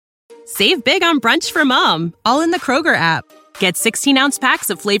Save big on brunch for mom, all in the Kroger app. Get 16-ounce packs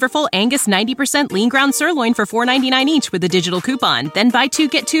of flavorful Angus 90% lean ground sirloin for $4.99 each with a digital coupon. Then buy 2,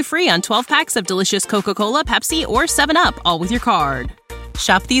 get 2 free on 12 packs of delicious Coca-Cola, Pepsi, or 7-Up, all with your card.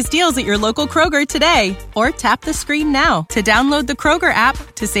 Shop these deals at your local Kroger today, or tap the screen now to download the Kroger app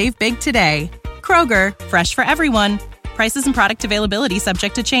to save big today. Kroger, fresh for everyone. Prices and product availability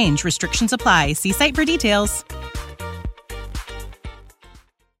subject to change. Restrictions apply. See site for details.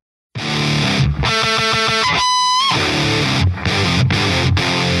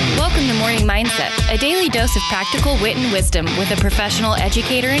 Welcome to Morning Mindset, a daily dose of practical wit and wisdom with a professional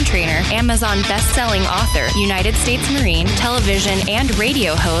educator and trainer, Amazon best-selling author, United States Marine, television and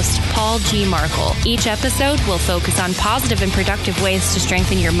radio host, Paul G. Markel. Each episode will focus on positive and productive ways to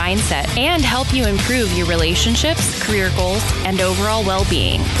strengthen your mindset and help you improve your relationships, career goals, and overall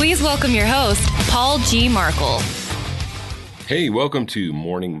well-being. Please welcome your host, Paul G. Markel. Hey, welcome to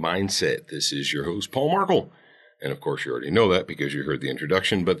Morning Mindset. This is your host, Paul Markel. And of course, you already know that because you heard the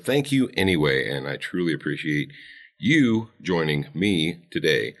introduction, but thank you anyway. And I truly appreciate you joining me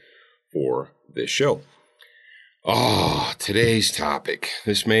today for this show. Today's topic.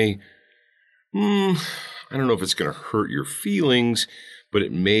 This may, I don't know if it's going to hurt your feelings, but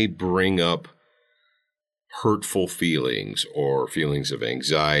it may bring up hurtful feelings or feelings of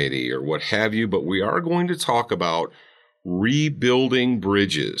anxiety or what have you. But we are going to talk about rebuilding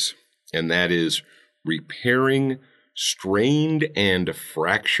bridges, and that is repairing strained and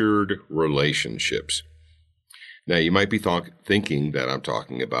fractured relationships. Now, you might be thinking that I'm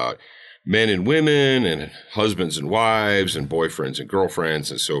talking about men and women and husbands and wives and boyfriends and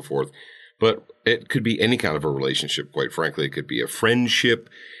girlfriends and so forth, but it could be any kind of a relationship, quite frankly. It could be a friendship.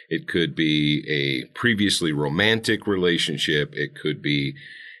 It could be a previously romantic relationship. It could be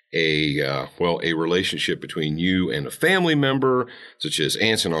a relationship between you and a family member, such as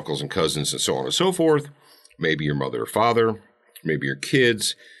aunts and uncles and cousins and so on and so forth. Maybe your mother or father, maybe your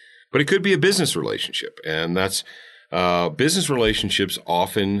kids, but it could be a business relationship. And that's business relationships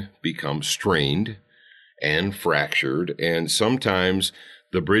often become strained and fractured, and sometimes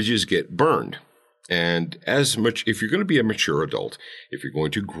the bridges get burned. And if you're going to be a mature adult, if you're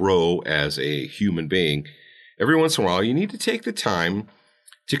going to grow as a human being, every once in a while, you need to take the time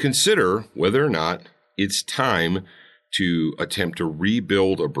to consider whether or not it's time to attempt to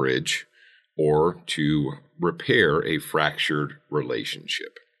rebuild a bridge or to repair a fractured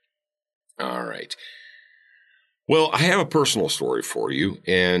relationship. All right. Well, I have a personal story for you,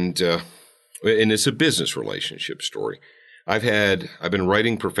 and it's a business relationship story. I've been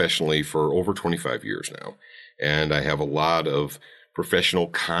writing professionally for over 25 years now, and I have a lot of professional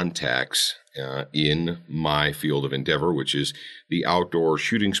contacts in my field of endeavor, which is the outdoor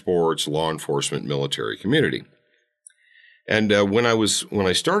shooting sports, law enforcement, military community. And when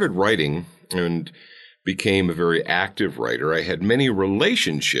I started writing and became a very active writer, I had many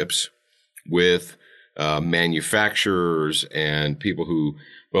relationships with manufacturers and people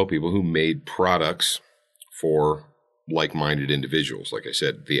who made products for like-minded individuals. Like I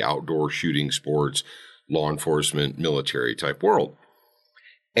said, the outdoor shooting sports, law enforcement, military type world.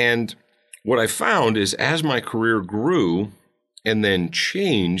 And what I found is as my career grew and then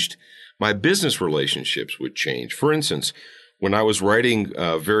changed, my business relationships would change. For instance, when I was writing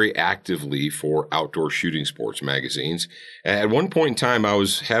very actively for outdoor shooting sports magazines, at one point in time, I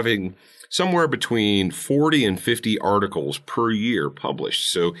was having somewhere between 40 and 50 articles per year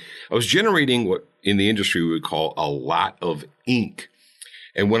published. So I was generating what in the industry we would call a lot of ink.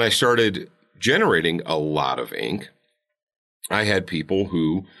 And when I started generating a lot of ink, I had people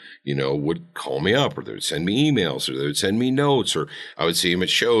who, would call me up, or they would send me emails, or they would send me notes, or I would see them at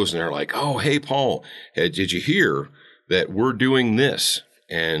shows and they're like, "Oh, hey, Paul, did you hear that we're doing this?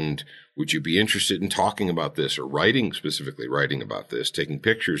 And would you be interested in talking about this or specifically writing about this, taking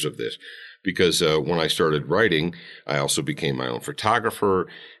pictures of this?" Because when I started writing, I also became my own photographer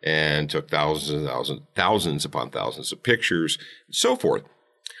and took thousands upon thousands of pictures and so forth.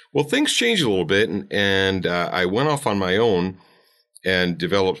 Well, things changed a little bit, and I went off on my own and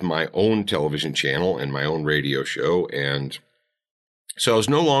developed my own television channel and my own radio show. And so I was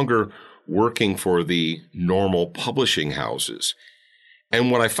no longer working for the normal publishing houses. And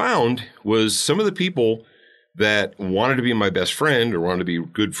what I found was some of the people that wanted to be my best friend or wanted to be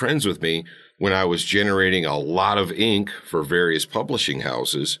good friends with me when I was generating a lot of ink for various publishing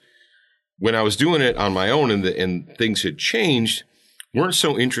houses, when I was doing it on my own and things had changed, weren't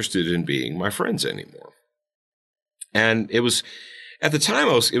so interested in being my friends anymore. And it was, at the time,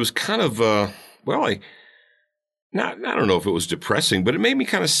 it was kind of, I don't know if it was depressing, but it made me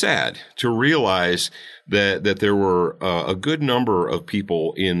kind of sad to realize that there were a good number of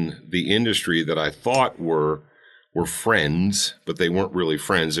people in the industry that I thought were friends, but they weren't really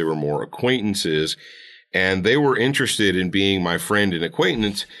friends. They were more acquaintances, and they were interested in being my friend and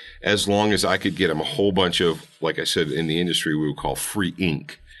acquaintance as long as I could get them a whole bunch of, like I said, in the industry we would call free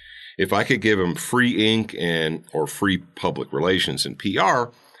ink. If I could give them free ink or free public relations and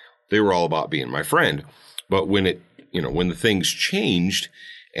PR, they were all about being my friend. But when the things changed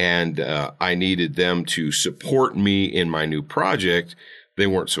and I needed them to support me in my new project, they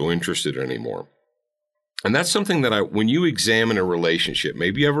weren't so interested anymore. And that's something that when you examine a relationship,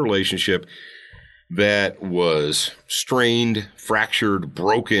 maybe you have a relationship that was strained, fractured,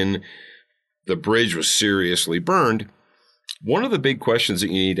 broken, the bridge was seriously burned. One of the big questions that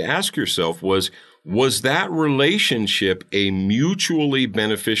you need to ask yourself was that relationship a mutually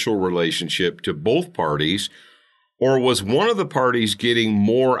beneficial relationship to both parties, or was one of the parties getting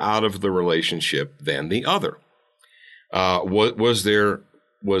more out of the relationship than the other? Was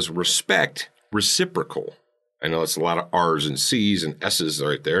respect reciprocal? I know it's a lot of R's and C's and S's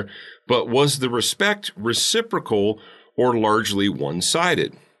right there, but was the respect reciprocal or largely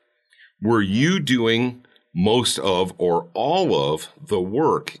one-sided? Were you doing most of or all of the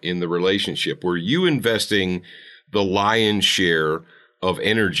work in the relationship? Were you investing the lion's share of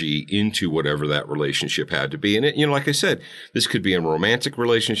energy into whatever that relationship had to be? And like I said, this could be a romantic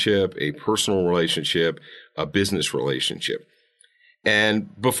relationship, a personal relationship, a business relationship.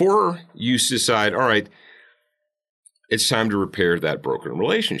 And before you decide, all right, it's time to repair that broken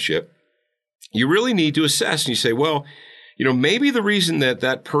relationship, you really need to assess and you say, well, maybe the reason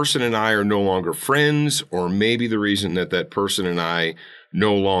that person and I are no longer friends, or maybe the reason that person and I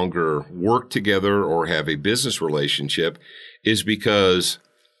no longer work together or have a business relationship is because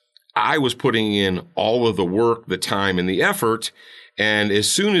I was putting in all of the work, the time, and the effort. And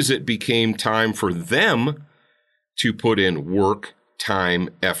as soon as it became time for them to put in work, time,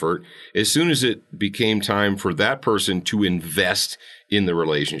 effort, as soon as it became time for that person to invest in the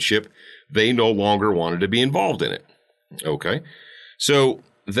relationship, they no longer wanted to be involved in it. Okay. So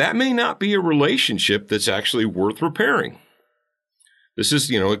that may not be a relationship that's actually worth repairing. This is,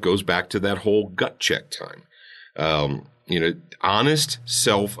 it goes back to that whole gut check time. Honest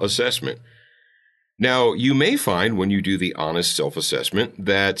self-assessment. Now, you may find when you do the honest self-assessment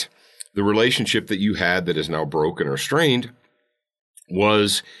that the relationship that you had that is now broken or strained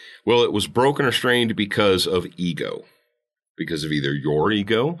it was broken or strained because of ego, because of either your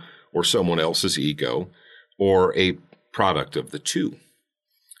ego or someone else's ego, or a product of the two.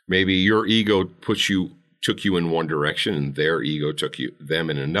 Maybe your ego took you in one direction and their ego took them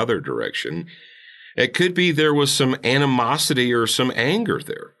in another direction. It could be there was some animosity or some anger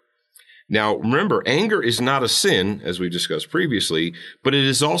there. Now, remember, anger is not a sin, as we discussed previously, but it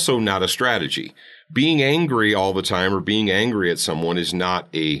is also not a strategy. Being angry all the time or being angry at someone is it's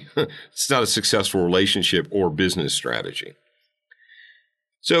not a successful relationship or business strategy.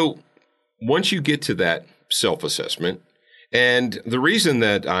 So once you get to that self-assessment, and the reason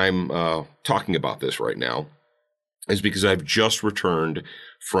that I'm talking about this right now is because I've just returned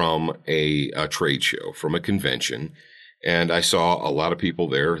from a trade show, from a convention, and I saw a lot of people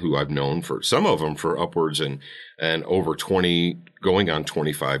there who I've known some of them for upwards and over 20, going on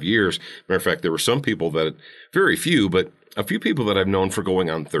 25 years. Matter of fact, there were some people very few, but a few people that I've known for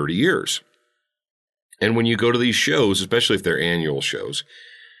going on 30 years. And when you go to these shows, especially if they're annual shows,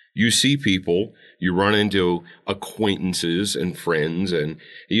 you see people, you run into acquaintances and friends, and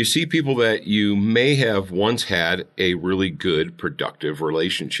you see people that you may have once had a really good, productive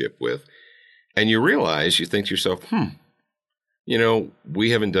relationship with. And you think to yourself, we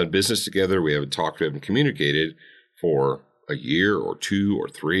haven't done business together, we haven't talked, we haven't communicated for a year or 2 or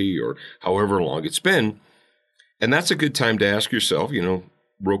 3 or however long it's been. And that's a good time to ask yourself,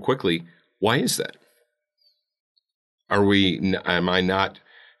 real quickly, why is that? Am I not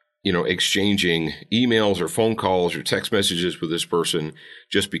exchanging emails or phone calls or text messages with this person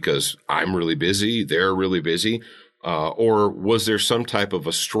just because I'm really busy, they're really busy? Or was there some type of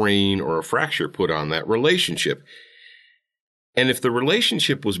a strain or a fracture put on that relationship? And if the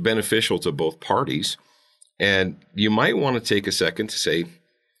relationship was beneficial to both parties, and you might want to take a second to say,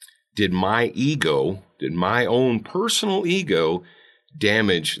 did my own personal ego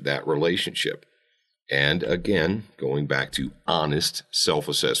damage that relationship? And again, going back to honest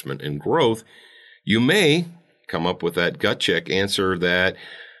self-assessment and growth, you may come up with that gut check answer that,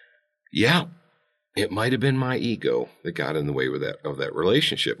 yeah, it might have been my ego that got in the way of that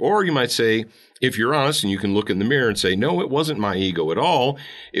relationship. Or you might say, if you're honest and you can look in the mirror and say, no, it wasn't my ego at all.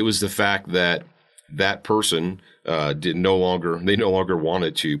 It was the fact that that person they no longer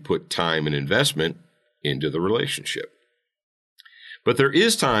wanted to put time and investment into the relationship. But there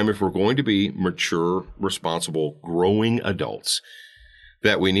is time, if we're going to be mature, responsible, growing adults,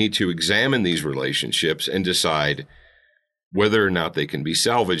 that we need to examine these relationships and decide whether or not they can be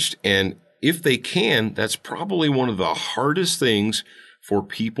salvaged. And if they can, that's probably one of the hardest things for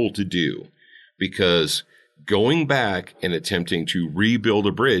people to do, because going back and attempting to rebuild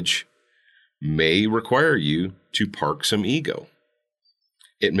a bridge may require you to park some ego.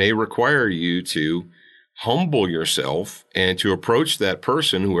 It may require you to humble yourself and to approach that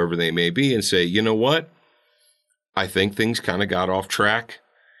person, whoever they may be, and say, you know what? I think things kind of got off track.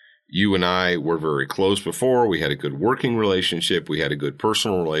 You and I were very close before. We had a good working relationship. We had a good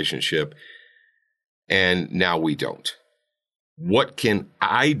personal relationship. And now we don't. What can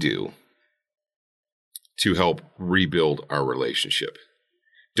I do to help rebuild our relationship?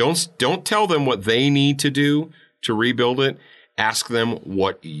 Don't tell them what they need to do to rebuild it. Ask them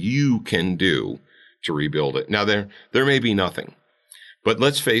what you can do to rebuild it. Now, there may be nothing, but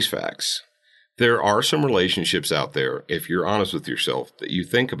let's face facts. There are some relationships out there, if you're honest with yourself, that you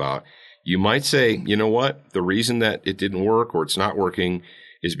think about. You might say, you know what? The reason that it didn't work or it's not working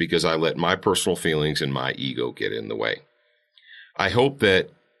is because I let my personal feelings and my ego get in the way. I hope that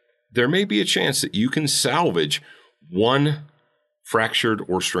there may be a chance that you can salvage one fractured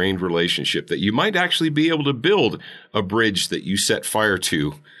or strained relationship, that you might actually be able to build a bridge that you set fire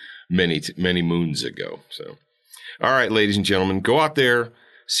to many moons ago. So, all right, ladies and gentlemen, go out there,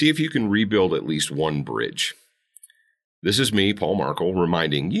 see if you can rebuild at least one bridge. This is me, Paul Markel,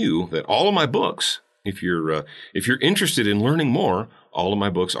 reminding you that all of my books, if you're interested in learning more, all of my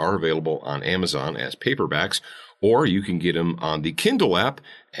books are available on Amazon as paperbacks, or you can get them on the Kindle app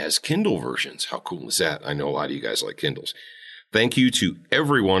as Kindle versions. How cool is that? I know a lot of you guys like Kindles. Thank you to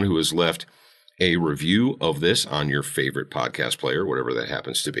everyone who has left a review of this on your favorite podcast player, whatever that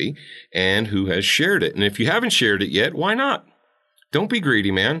happens to be, and who has shared it. And if you haven't shared it yet, why not? Don't be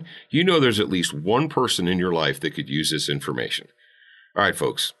greedy, man. You know there's at least one person in your life that could use this information. All right,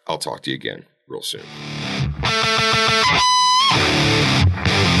 folks, I'll talk to you again real soon.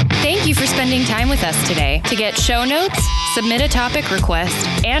 Thank you for spending time with us today. To get show notes, submit a topic request,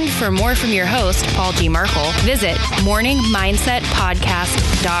 and for more from your host, Paul G. Markel, visit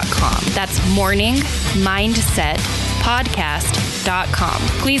morningmindsetpodcast.com. That's morningmindsetpodcast.com.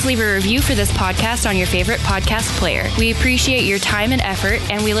 Please leave a review for this podcast on your favorite podcast player. We appreciate your time and effort,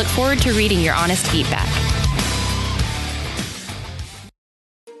 and we look forward to reading your honest feedback.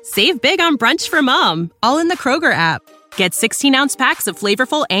 Save big on brunch for mom, all in the Kroger app. Get 16-ounce packs of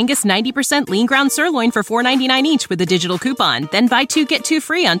flavorful Angus 90% lean ground sirloin for $4.99 each with a digital coupon. Then buy 2, get 2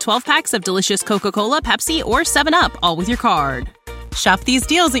 free on 12 packs of delicious Coca-Cola, Pepsi, or 7-Up, all with your card. Shop these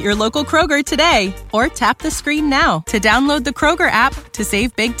deals at your local Kroger today, or tap the screen now to download the Kroger app to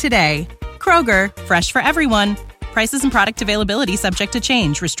save big today. Kroger, fresh for everyone. Prices and product availability subject to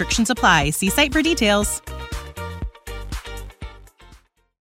change. Restrictions apply. See site for details.